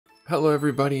Hello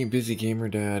everybody, Busy Gamer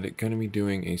Dad. Gonna be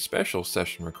doing a special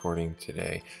session recording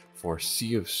today for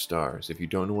Sea of Stars. If you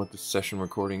don't know what the session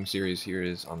recording series here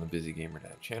is on the Busy Gamer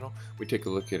Dad channel, we take a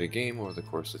look at a game over the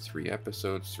course of 3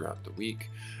 episodes throughout the week.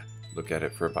 Look at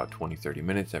it for about 20-30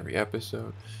 minutes every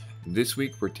episode. This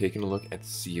week we're taking a look at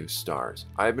Sea of Stars.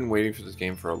 I've been waiting for this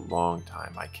game for a long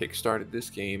time. I kickstarted this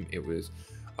game. It was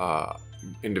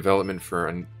in development for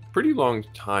a pretty long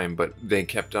time, but they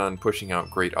kept on pushing out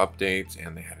great updates,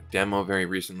 and they had a demo very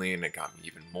recently, and it got me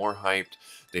even more hyped.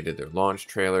 They did their launch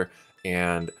trailer,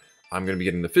 and I'm going to be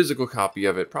getting the physical copy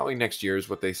of it probably next year is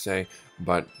what they say.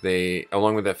 But they,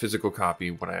 along with that physical copy,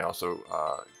 what I also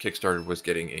kickstarted was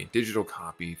getting a digital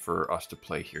copy for us to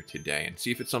play here today and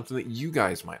see if it's something that you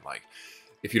guys might like.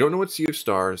 If you don't know what Sea of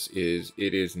Stars is,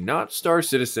 it is not Star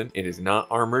Citizen, it is not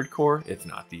Armored Core, it's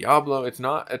not Diablo, it's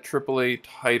not a AAA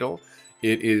title.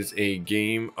 It is a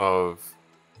game of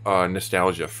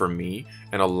nostalgia for me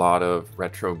and a lot of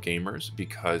retro gamers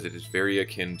because it is very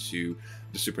akin to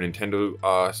the Super Nintendo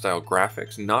style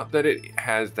graphics. Not that it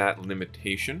has that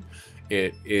limitation.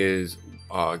 It is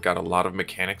got a lot of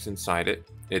mechanics inside it.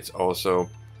 It's also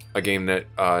a game that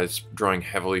is drawing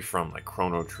heavily from like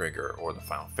Chrono Trigger or the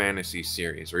Final Fantasy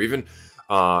series, or even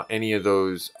any of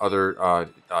those other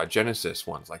Genesis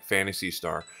ones like Phantasy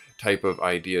Star type of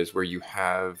ideas, where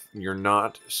you're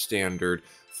not standard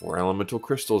 4 elemental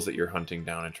crystals that you're hunting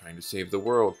down and trying to save the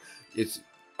world. It's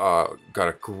got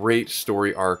a great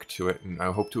story arc to it, and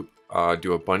I hope to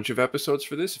do a bunch of episodes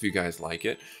for this if you guys like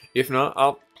it. If not,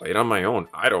 I'll play it on my own.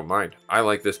 I don't mind. I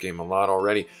like this game a lot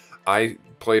already. I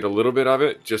played a little bit of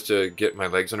it just to get my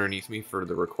legs underneath me for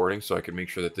the recording, so I could make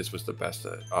sure that this was the best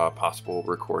possible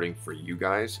recording for you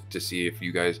guys, to see if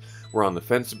you guys were on the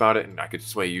fence about it and I could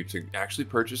sway you to actually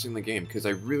purchasing the game, because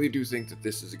I really do think that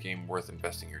this is a game worth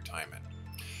investing your time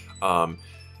in.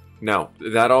 Now,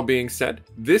 that all being said,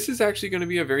 this is actually going to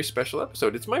be a very special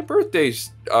episode. It's my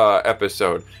birthday's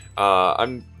episode.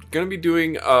 I'm going to be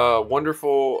doing a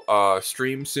wonderful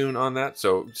stream soon on that,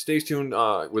 so stay tuned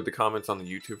with the comments on the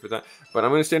YouTube for that. But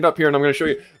I'm going to stand up here and I'm going to show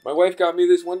you. My wife got me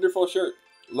this wonderful shirt.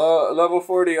 Level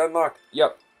 40 unlocked.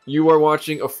 Yep, you are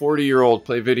watching a 40-year-old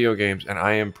play video games, and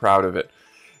I am proud of it.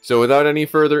 So without any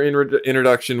further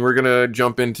introduction, we're going to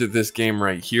jump into this game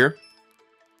right here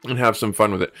and have some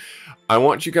fun with it. I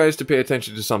want you guys to pay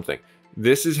attention to something.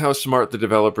 This is how smart the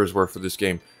developers were for this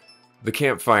game. The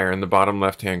campfire in the bottom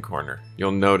left-hand corner.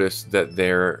 You'll notice that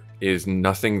there is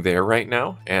nothing there right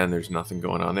now, and there's nothing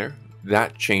going on there.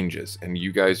 That changes, and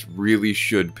you guys really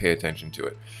should pay attention to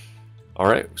it.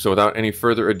 Alright, so without any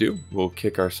further ado, we'll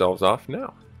kick ourselves off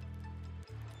now.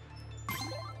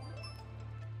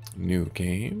 New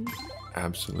game?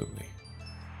 Absolutely.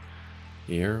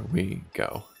 Here we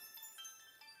go.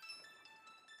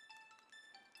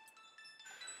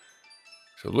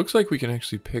 So it looks like we can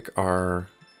actually pick our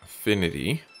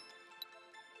affinity,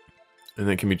 and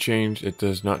then it can be changed. It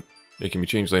does not. It can be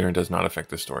changed later and does not affect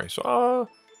the story. So,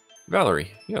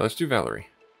 Valerie. Yeah, let's do Valerie.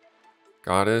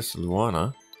 Goddess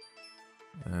Luana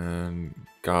and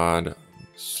God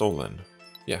Solon.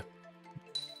 Yeah,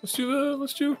 let's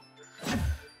do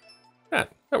that.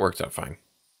 That works out fine.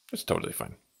 It's totally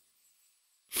fine.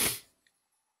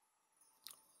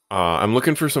 I'm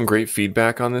looking for some great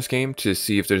feedback on this game to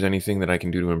see if there's anything that I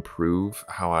can do to improve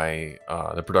how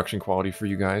the production quality for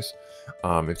you guys.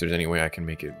 If there's any way I can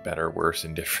make it better, worse,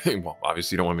 and different. Well,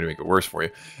 obviously you don't want me to make it worse for you,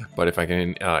 but if I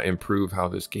can improve how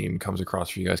this game comes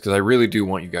across for you guys, because I really do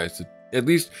want you guys to at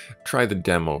least try the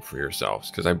demo for yourselves,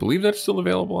 because I believe that's still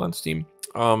available on Steam.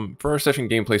 For our session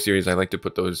gameplay series, I like to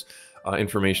put those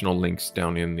informational links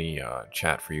down in the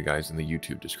chat for you guys in the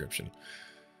YouTube description.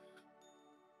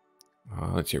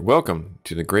 Let's hear. Welcome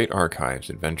to the Great Archives,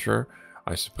 adventurer.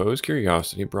 I suppose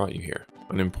curiosity brought you here.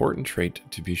 An important trait,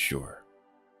 to be sure.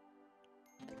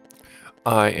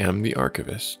 I am the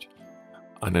archivist,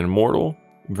 an immortal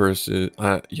versed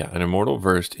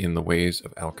in the ways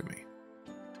of alchemy.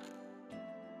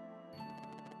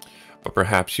 But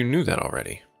perhaps you knew that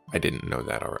already. I didn't know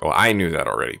that already. Well, I knew that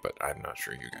already, but I'm not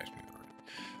sure you guys knew that already.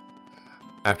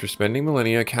 After spending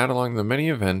millennia cataloging the many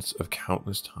events of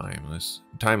countless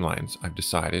timelines, I've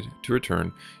decided to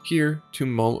return here to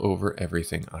mull over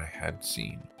everything I had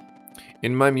seen.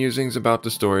 In my musings about the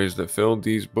stories that filled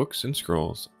these books and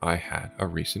scrolls, I had a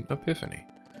recent epiphany.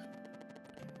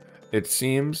 It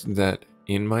seems that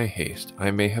in my haste, I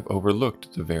may have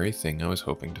overlooked the very thing I was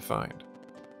hoping to find.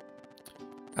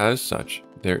 As such,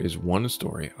 there is one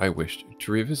story I wished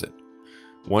to revisit,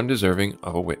 one deserving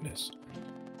of a witness.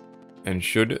 And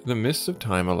should the mists of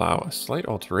time allow a slight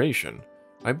alteration,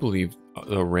 I believe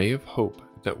the ray of hope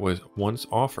that was once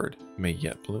offered may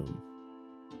yet bloom.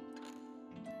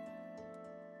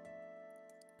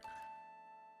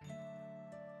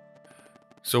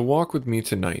 So walk with me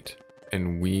tonight,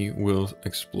 and we will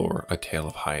explore a tale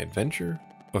of high adventure,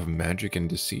 of magic and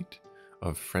deceit,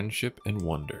 of friendship and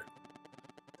wonder,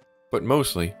 but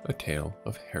mostly a tale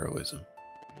of heroism.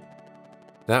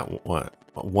 That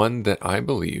one that I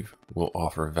believe will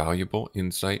offer valuable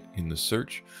insight in the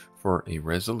search for a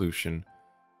resolution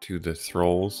to the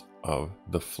thralls of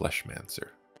the Fleshmancer.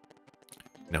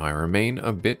 Now I remain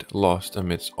a bit lost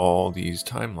amidst all these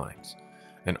timelines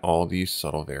and all these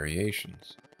subtle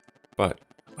variations, but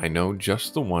I know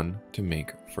just the one to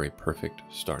make for a perfect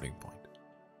starting point.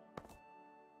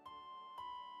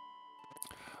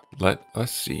 Let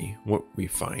us see what we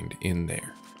find in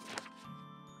there.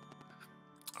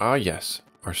 Ah yes,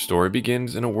 our story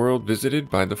begins in a world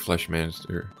visited by the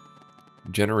Fleshmancer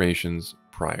generations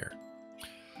prior,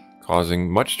 causing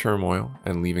much turmoil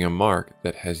and leaving a mark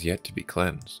that has yet to be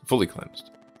fully cleansed.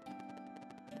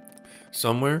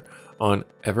 Somewhere on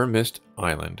Evermist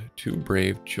Island, two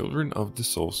brave children of the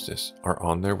Solstice are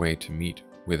on their way to meet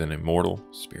with an immortal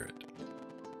spirit.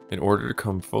 In order to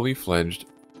become fully fledged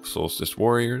Solstice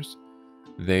warriors,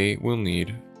 they will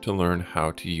need to learn how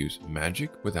to use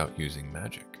magic without using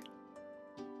magic.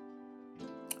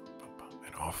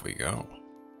 And off we go.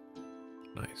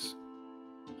 Nice.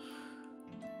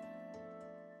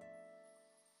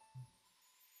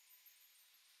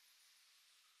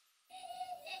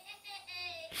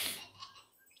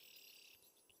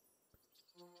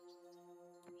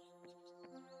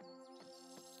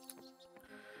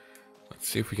 Let's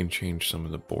see if we can change some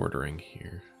of the bordering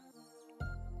here.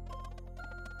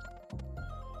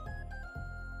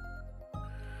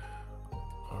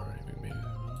 Alright, we made it.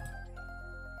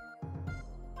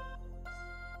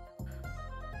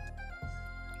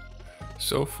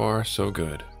 So far, so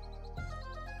good.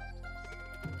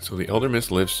 So the Elder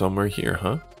Mist lives somewhere here,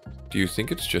 huh? Do you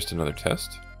think it's just another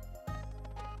test?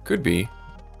 Could be,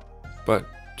 but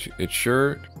it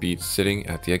sure beats sitting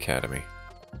at the academy.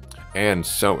 And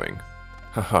sewing.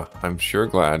 Haha, I'm sure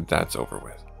glad that's over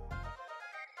with.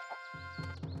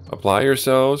 Apply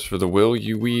yourselves, for the will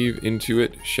you weave into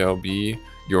it shall be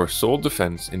your sole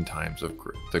defense in times of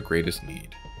the greatest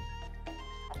need.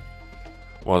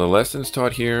 While the lessons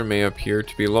taught here may appear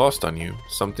to be lost on you,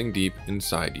 something deep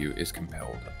inside you is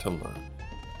compelled to learn.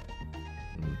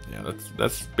 Yeah,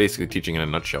 that's basically teaching in a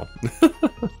nutshell.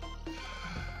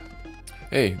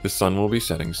 Hey, the sun will be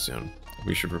setting soon.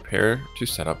 We should prepare to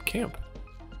set up camp.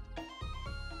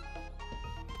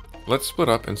 Let's split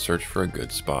up and search for a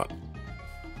good spot.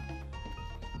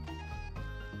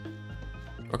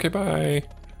 Okay, bye.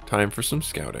 Time for some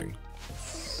scouting.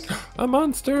 A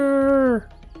monster!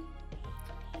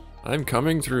 I'm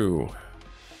coming through.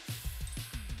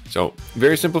 So,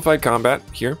 very simplified combat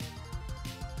here.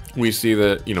 We see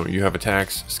that, you have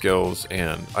attacks, skills,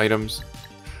 and items.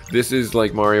 This is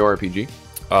like Mario RPG,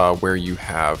 where you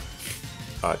have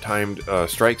timed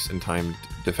strikes and timed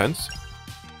defense.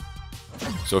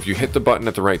 So if you hit the button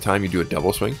at the right time, you do a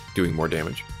double swing, doing more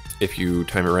damage. If you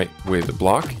time it right with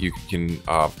block, you can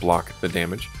block the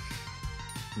damage.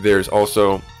 There's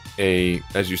also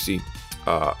as you see,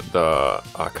 the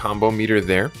combo meter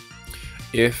there.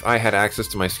 If I had access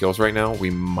to my skills right now, we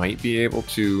might be able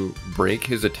to break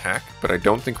his attack, but I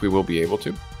don't think we will be able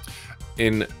to.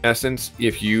 In essence,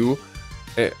 if you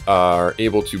are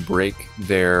able to break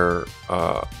their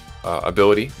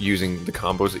ability using the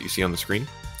combos that you see on the screen,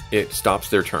 it stops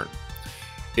their turn.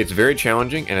 It's very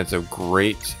challenging, and it's a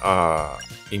great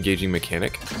engaging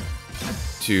mechanic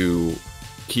to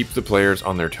keep the players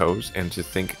on their toes and to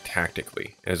think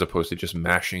tactically, as opposed to just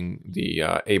mashing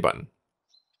the A button.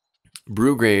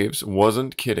 Brewgraves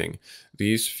wasn't kidding.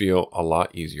 These feel a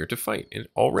lot easier to fight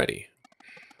already.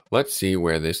 Let's see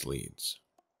where this leads.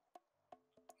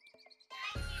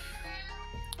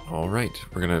 Alright,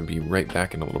 we're going to be right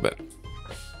back in a little bit.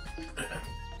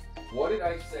 What did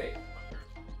I say?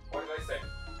 What did I say?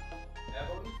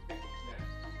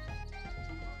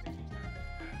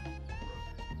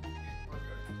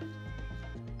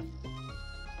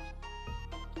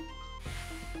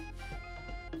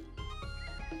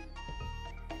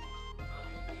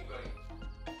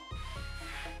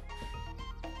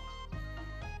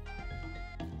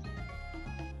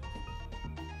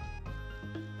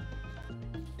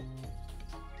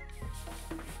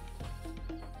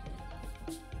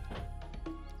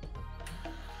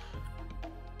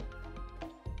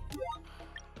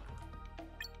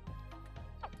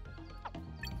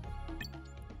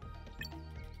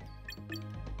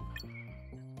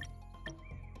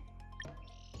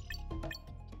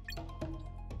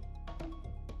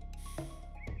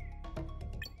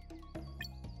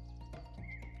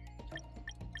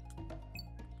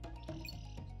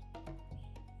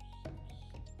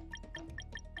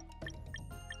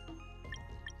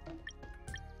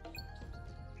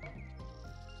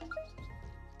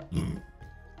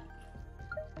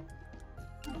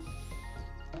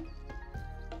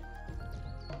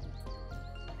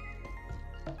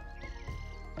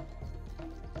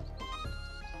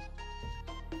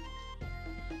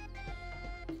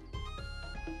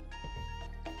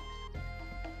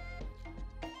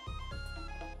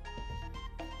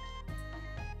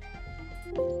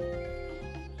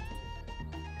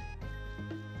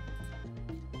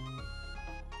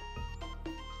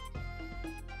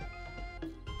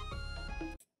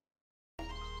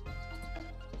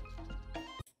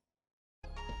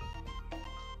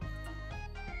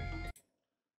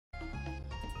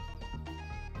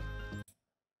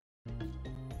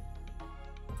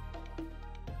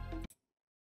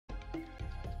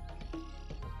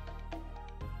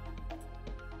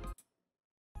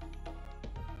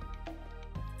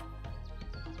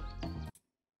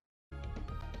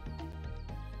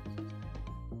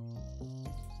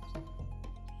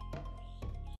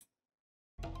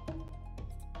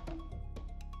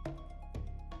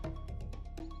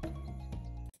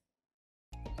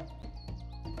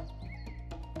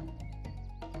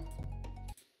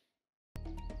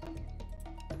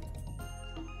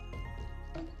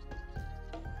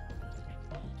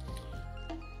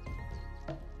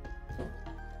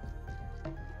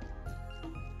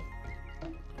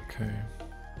 Okay.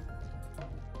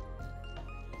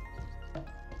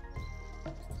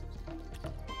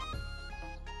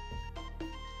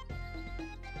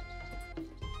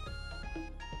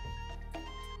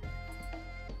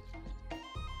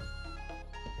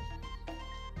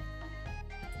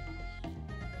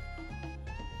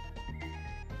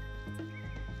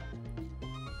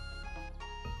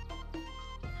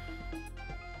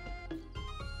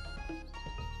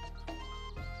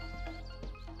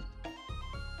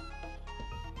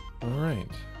 All right.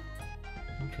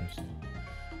 Interesting.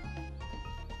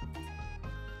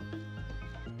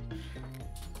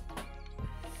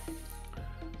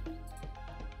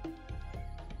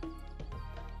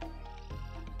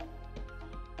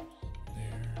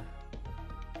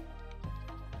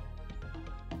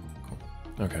 Cool.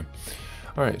 Okay.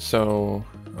 All right. So,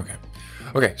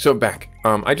 okay. So back.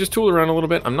 I just tooled around a little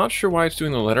bit. I'm not sure why it's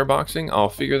doing the letterboxing. I'll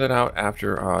figure that out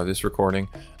after this recording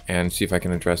and see if I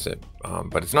can address it.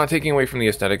 But it's not taking away from the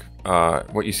aesthetic.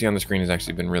 What you see on the screen has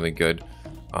actually been really good.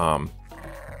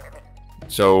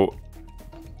 So,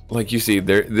 like you see,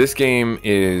 this game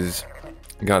is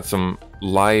got some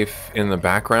life in the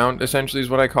background, essentially is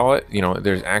what I call it. You know,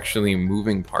 there's actually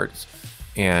moving parts,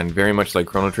 and very much like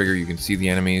Chrono Trigger, you can see the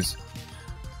enemies,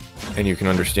 and you can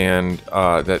understand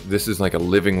that this is like a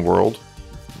living world.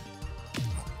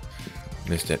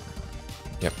 Missed it.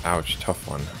 Yep, ouch, tough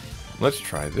one. Let's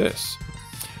try this.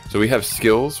 So we have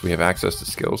skills, we have access to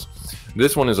skills.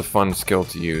 This one is a fun skill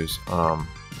to use,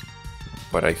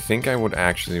 but I think I would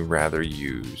actually rather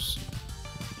use...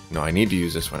 No, I need to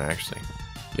use this one, actually.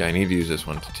 Yeah, I need to use this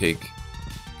one to take...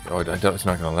 Oh, it's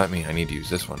not going to let me. I need to use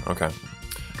this one. Okay.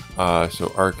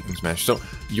 So arc and smash. So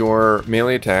your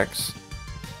melee attacks,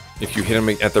 if you hit them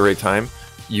at the right time,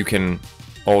 you can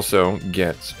also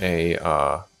get a...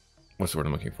 what's the word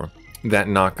I'm looking for? That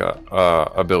knock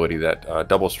ability, that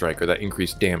double strike, or that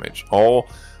increased damage. All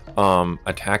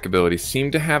attack abilities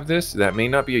seem to have this. That may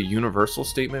not be a universal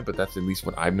statement, but that's at least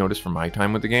what I've noticed from my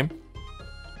time with the game.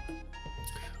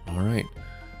 Alright.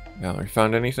 Valerie,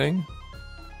 found anything?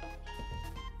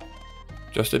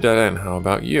 Just a dead end. How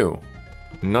about you?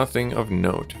 Nothing of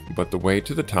note, but the way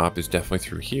to the top is definitely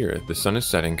through here. The sun is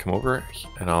setting. Come over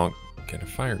and I'll get a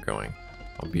fire going.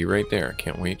 I'll be right there.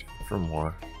 Can't wait for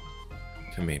more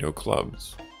tomato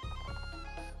clubs.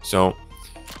 So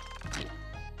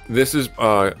this is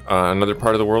another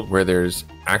part of the world where there's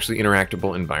actually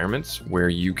interactable environments where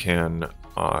you can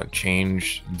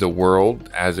change the world,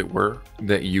 as it were,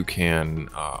 that you can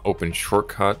open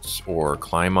shortcuts or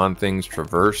climb on things,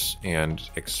 traverse, and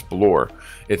explore.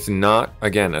 It's not,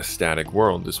 again, a static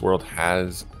world. This world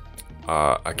has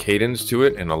a cadence to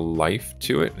it and a life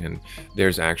to it, and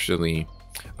there's actually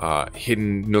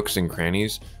hidden nooks and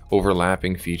crannies,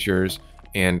 overlapping features,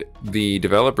 and the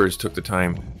developers took the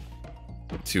time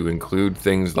to include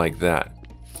things like that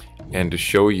and to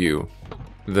show you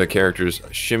the characters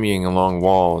shimmying along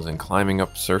walls and climbing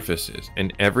up surfaces,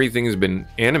 and everything has been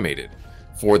animated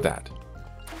for that.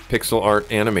 Pixel art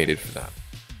animated for that.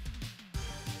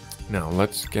 Now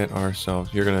let's get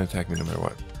ourselves... You're gonna attack me no matter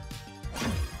what.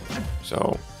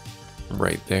 So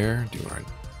right there,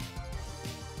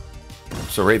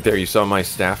 so right there, you saw my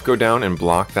staff go down and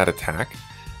block that attack.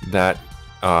 That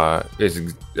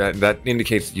that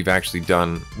indicates that you've actually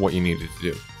done what you needed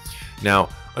to do. Now,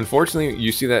 unfortunately,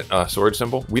 you see that sword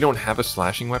symbol? We don't have a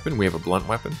slashing weapon, we have a blunt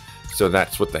weapon. So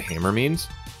that's what the hammer means.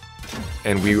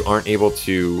 And we aren't able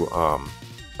to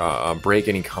break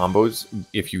any combos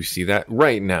if you see that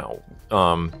right now.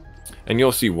 And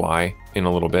you'll see why in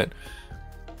a little bit.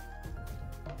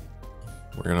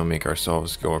 We're gonna make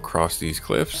ourselves go across these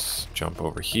cliffs, jump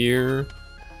over here.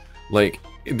 Like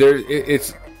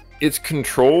it's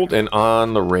controlled and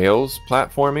on the rails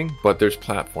platforming, but there's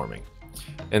platforming.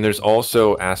 And there's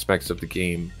also aspects of the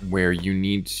game where you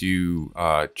need to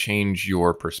change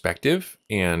your perspective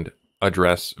and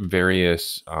address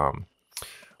various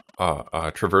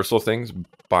traversal things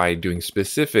by doing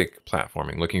specific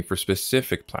platforming, looking for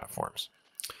specific platforms.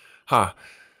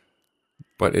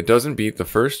 But it doesn't beat the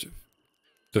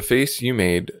face you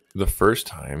made the first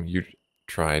time you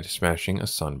tried smashing a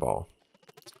sunball.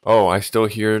 Oh, I still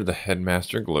hear the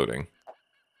headmaster gloating.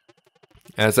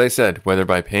 As I said, whether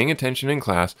by paying attention in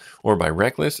class or by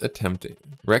recklessly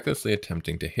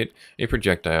attempting to hit a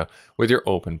projectile with your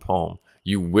open palm,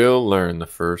 you will learn the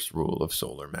first rule of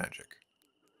solar magic.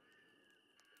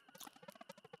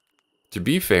 To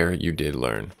be fair, you did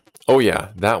learn. Oh yeah,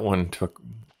 that one took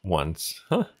once.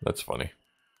 Huh, that's funny.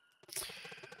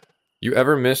 You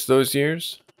ever miss those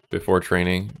years? Before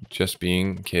training, just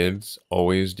being kids,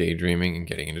 always daydreaming and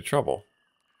getting into trouble.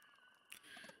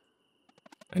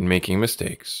 And making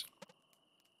mistakes.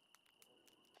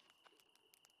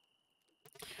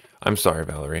 I'm sorry,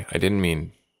 Valerie. I didn't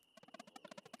mean...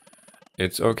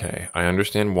 It's okay. I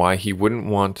understand why he wouldn't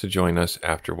want to join us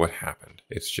after what happened.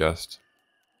 It's just...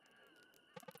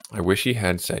 I wish he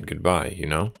had said goodbye, you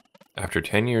know? After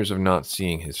 10 years of not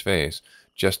seeing his face,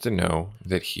 just to know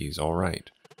that he's all right.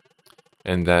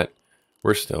 And that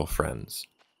we're still friends.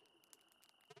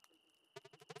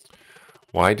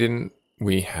 Why did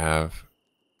we have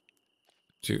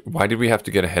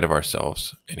to get ahead of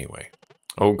ourselves anyway?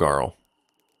 Oh, Garl.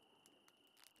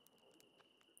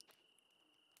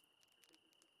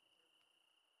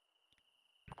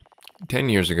 "10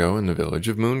 years ago in the village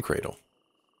of Mooncradle."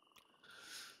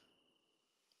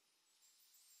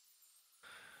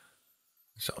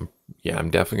 So, yeah, I'm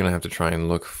definitely going to have to try and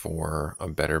look for a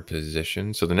better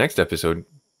position. So the next episode,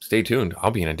 stay tuned.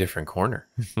 I'll be in a different corner.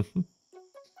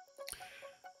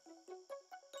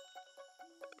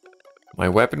 My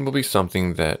weapon will be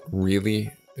something that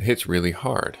really hits really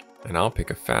hard, and I'll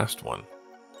pick a fast one.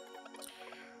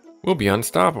 We'll be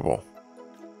unstoppable.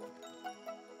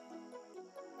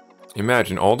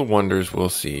 Imagine all the wonders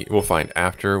we'll find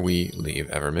after we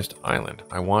leave Evermist Island.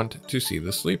 I want to see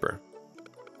the sleeper.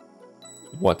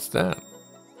 What's that?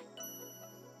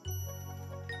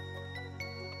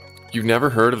 You've never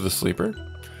heard of the sleeper?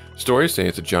 Stories say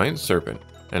it's a giant serpent,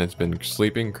 and it's been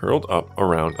sleeping curled up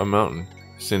around a mountain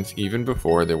since even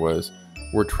before there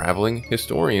were traveling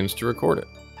historians to record it.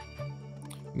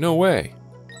 No way.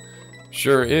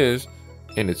 Sure is,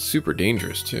 and it's super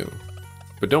dangerous too.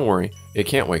 But don't worry, it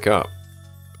can't wake up.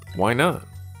 Why not?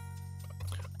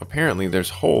 Apparently there's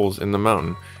holes in the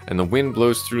mountain and the wind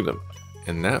blows through them,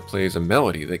 and that plays a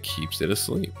melody that keeps it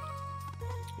asleep.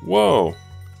 Whoa!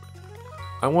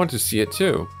 I want to see it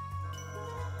too.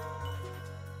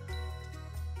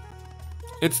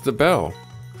 It's the bell.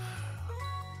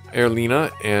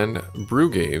 Erlina and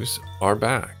Brugaves are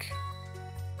back.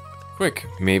 Quick,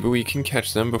 maybe we can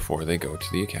catch them before they go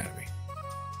to the academy.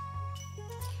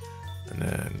 And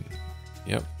then,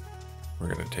 yep,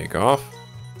 we're gonna take off,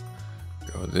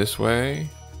 go this way,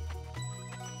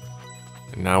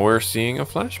 and now we're seeing a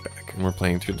flashback, and we're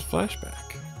playing through the flashback.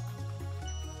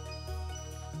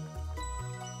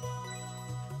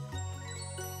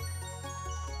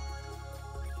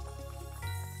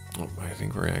 Oh, I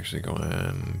think we're actually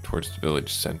going towards the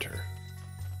village center.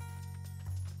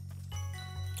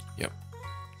 Yep.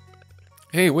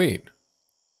 Hey, wait.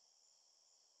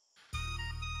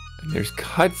 And there's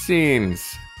cutscenes.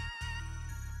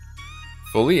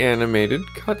 Fully animated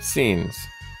cutscenes.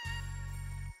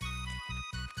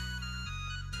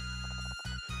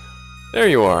 There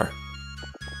you are.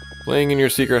 Playing in your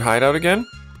secret hideout again?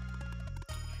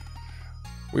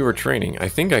 We were training. I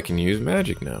think I can use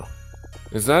magic now.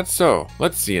 Is that so?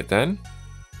 Let's see it then.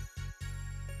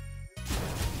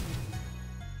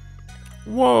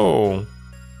 Whoa.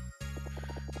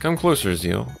 Come closer,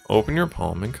 Zeal. Open your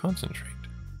palm and concentrate.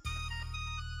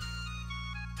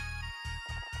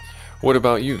 What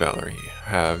about you, Valerie?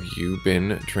 Have you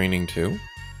been training too?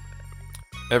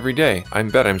 Every day. I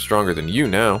bet I'm stronger than you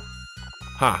now.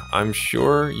 Ha, I'm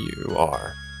sure you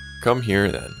are. Come here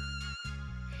then.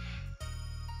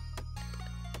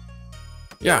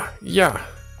 Yeah.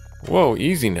 Whoa,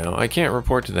 easy now. I can't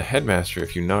report to the headmaster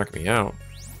if you knock me out.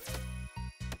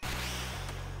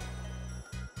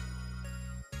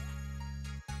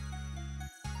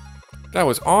 That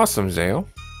was awesome, Zale.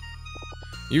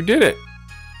 You did it.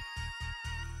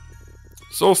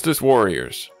 Solstice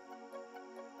Warriors.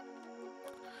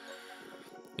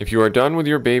 If you are done with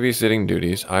your babysitting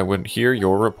duties, I would hear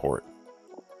your report.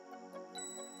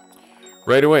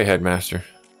 Right away, Headmaster.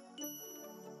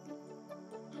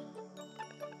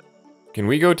 Can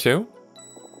we go too?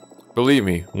 Believe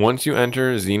me, once you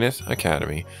enter Zenith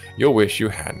Academy, you'll wish you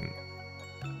hadn't.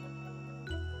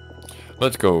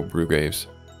 Let's go, Brugaves.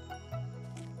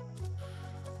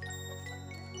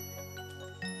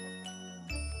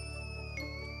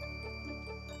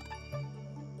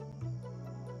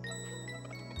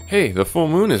 Hey, the full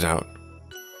moon is out.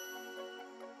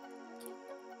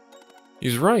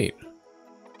 He's right.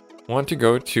 Want to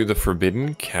go to the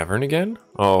Forbidden Cavern again?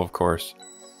 Oh, of course.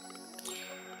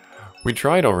 We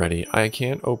tried already. I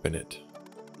can't open it.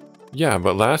 Yeah,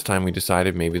 but last time we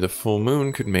decided maybe the full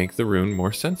moon could make the rune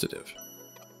more sensitive.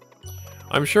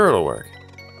 I'm sure it'll work.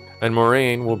 And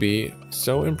Moraine will be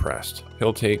so impressed.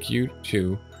 He'll take you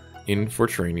two in for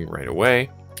training right away,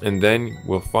 and then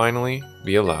we'll finally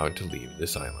be allowed to leave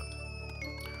this island.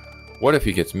 What if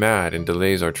he gets mad and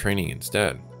delays our training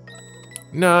instead?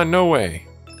 Nah, no way.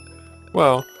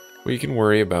 Well, we can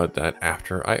worry about that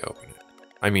after I open it.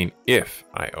 I mean, if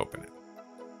I open it.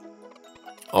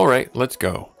 Alright, let's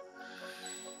go.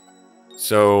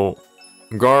 So,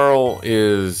 Garl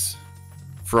is,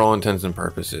 for all intents and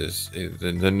purposes,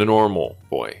 the normal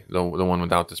boy, the one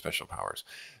without the special powers.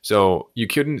 So, you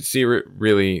couldn't see it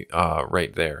really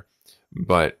right there.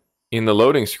 But in the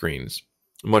loading screens,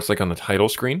 much like on the title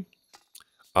screen,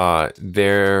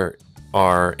 there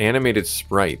are animated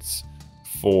sprites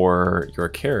for your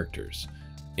characters.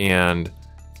 And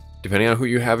depending on who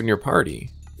you have in your party,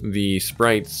 the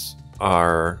sprites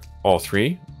are all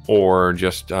three, or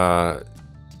just Zale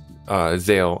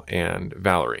and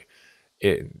Valerie.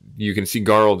 You can see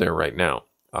Garl there right now,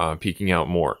 peeking out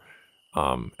more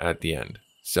at the end.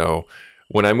 So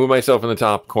when I move myself in the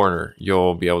top corner,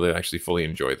 you'll be able to actually fully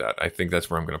enjoy that. I think that's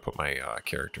where I'm going to put my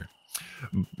character,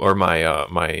 or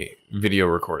my video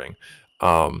recording.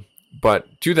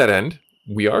 But to that end,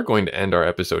 we are going to end our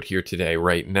episode here today,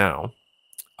 right now,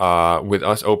 with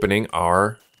us opening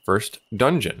our first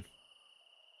dungeon.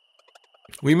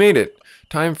 We made it.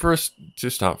 Time for us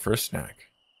to stop for a snack.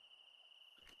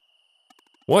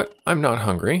 What? I'm not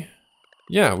hungry.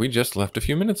 Yeah, we just left a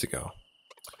few minutes ago.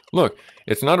 Look,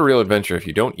 it's not a real adventure if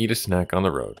you don't eat a snack on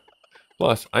the road.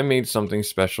 Plus, I made something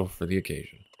special for the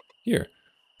occasion. Here.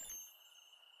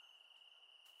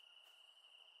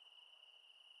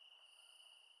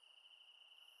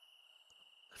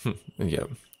 Yep.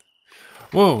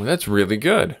 Whoa, that's really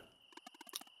good.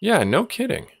 Yeah, no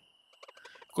kidding.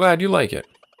 Glad you like it.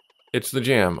 It's the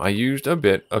jam. I used a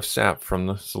bit of sap from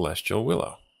the celestial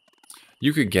willow.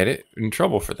 You could get it in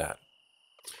trouble for that.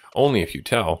 Only if you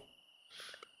tell.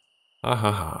 Ah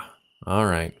ha ha.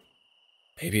 Alright.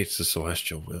 Maybe it's the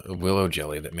celestial willow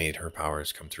jelly that made her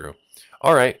powers come through.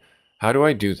 Alright, how do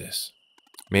I do this?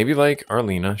 Maybe like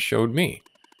Arlena showed me.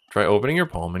 Try opening your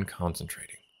palm and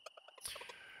concentrating.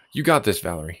 You got this,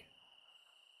 Valerie.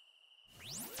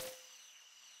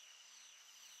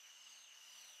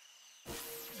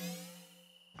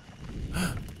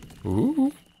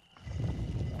 Ooh.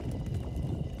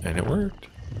 And it worked.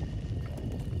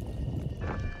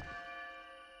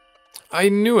 I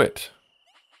knew it.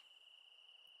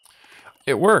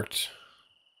 It worked.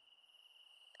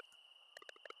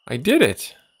 I did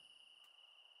it.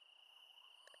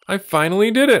 I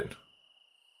finally did it.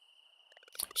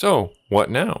 So, what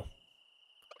now?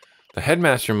 The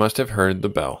headmaster must have heard the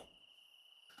bell.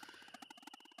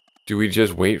 Do we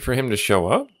just wait for him to show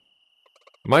up?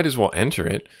 Might as well enter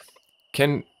it.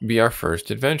 Can be our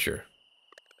first adventure.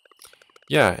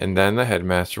 Yeah, and then the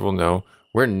headmaster will know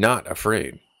we're not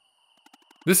afraid.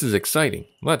 This is exciting.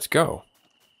 Let's go.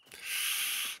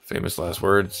 Famous last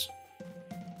words.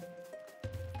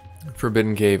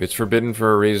 Forbidden cave. It's forbidden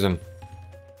for a reason.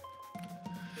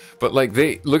 But like,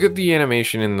 look at the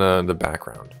animation in the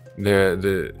background.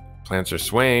 The plants are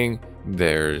swaying.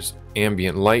 There's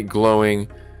ambient light glowing.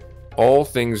 All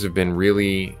things have been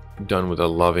really done with a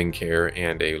loving care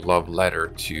and a love letter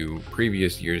to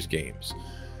previous year's games.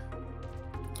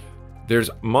 There's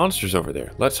monsters over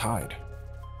there. Let's hide.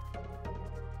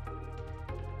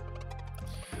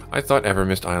 I thought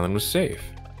Evermist Island was safe.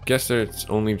 Guess that's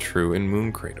only true in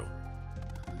Moon Cradle.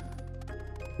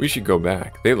 We should go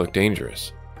back. They look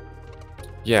dangerous.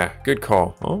 Yeah, good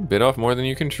call. Oh, bit off more than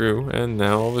you can chew, and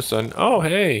now all of a sudden... Oh,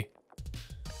 hey!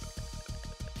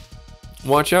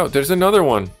 Watch out, there's another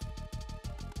one!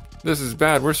 This is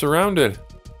bad, we're surrounded.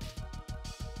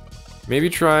 Maybe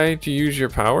try to use your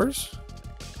powers?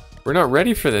 We're not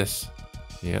ready for this.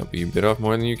 Yeah, but you bit off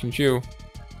more than you can chew.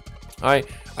 I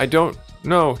don't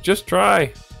know. Just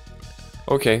try.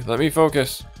 Okay, let me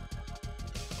focus.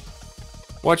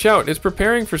 Watch out. It's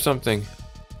preparing for something.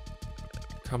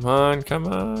 Come on, come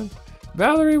on.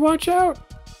 Valerie, watch out.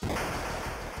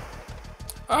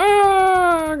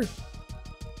 Ah!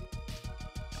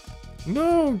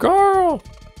 No, Garl!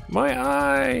 My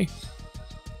eye!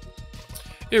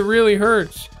 It really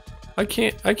hurts. I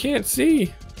can't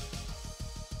see.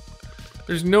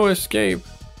 There's no escape.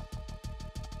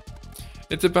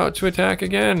 It's about to attack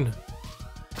again.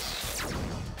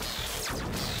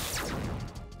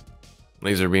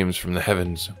 Laser beams from the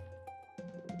heavens.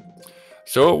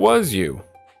 So it was you.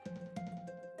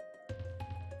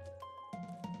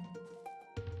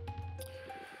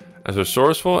 As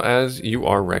resourceful as you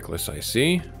are reckless, I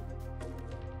see.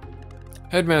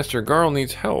 Headmaster Garl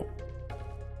needs help.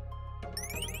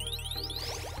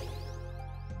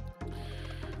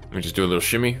 Let me just do a little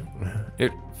shimmy.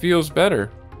 It feels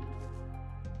better.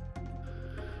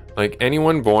 Like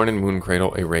anyone born in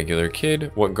Mooncradle, a regular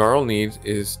kid, what Garl needs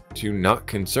is to not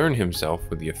concern himself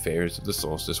with the affairs of the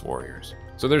Solstice warriors.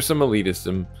 So there's some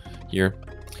elitism here.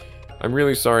 I'm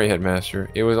really sorry, Headmaster.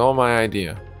 It was all my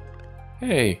idea.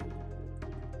 Hey.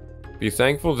 Be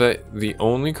thankful that the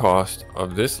only cost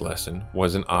of this lesson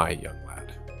was an eye, young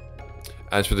lad.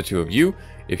 As for the two of you,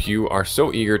 if you are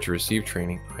so eager to receive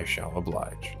training, I shall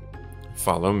oblige.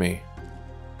 Follow me.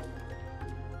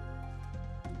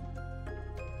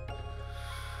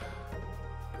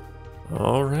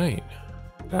 All right.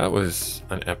 That was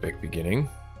an epic beginning.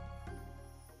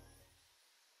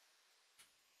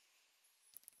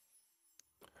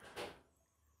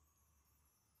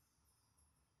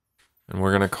 And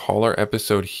we're going to call our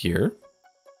episode here.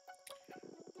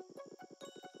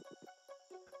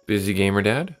 Busy Gamer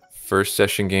Dad, first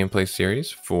session gameplay series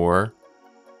for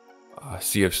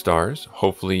Sea of Stars.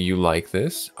 Hopefully you like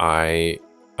this. I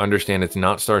understand it's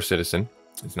not Star Citizen.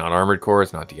 It's not Armored Core.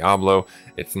 It's not Diablo.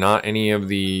 It's not any of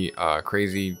the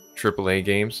crazy AAA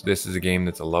games. This is a game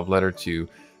that's a love letter to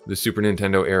the Super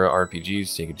Nintendo era RPGs,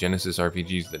 Sega Genesis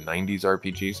RPGs, the 90s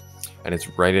RPGs, and it's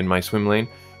right in my swim lane.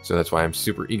 So that's why I'm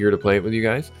super eager to play it with you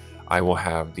guys. I will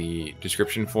have the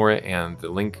description for it and the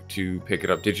link to pick it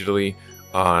up digitally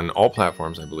on all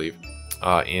platforms, I believe,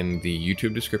 in the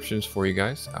YouTube descriptions for you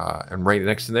guys. And right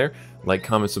next to there, like,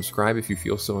 comment, subscribe if you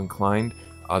feel so inclined.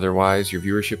 Otherwise, your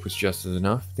viewership was just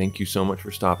enough. Thank you so much for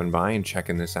stopping by and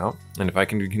checking this out. And if I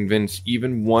can convince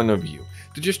even one of you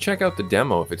to just check out the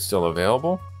demo if it's still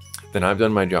available, then I've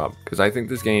done my job. Because I think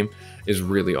this game is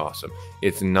really awesome.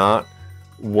 It's not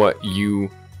what you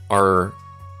are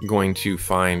going to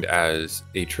find as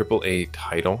a AAA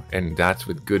title, and that's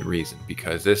with good reason,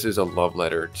 because this is a love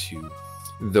letter to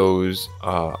those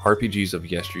RPGs of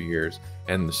yesteryears,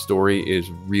 and the story is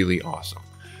really awesome.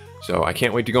 So I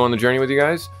can't wait to go on the journey with you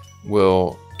guys.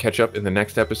 We'll catch up in the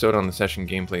next episode on the session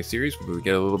gameplay series, where we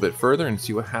get a little bit further and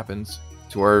see what happens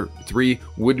to our 3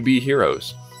 would-be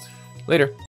heroes. Later.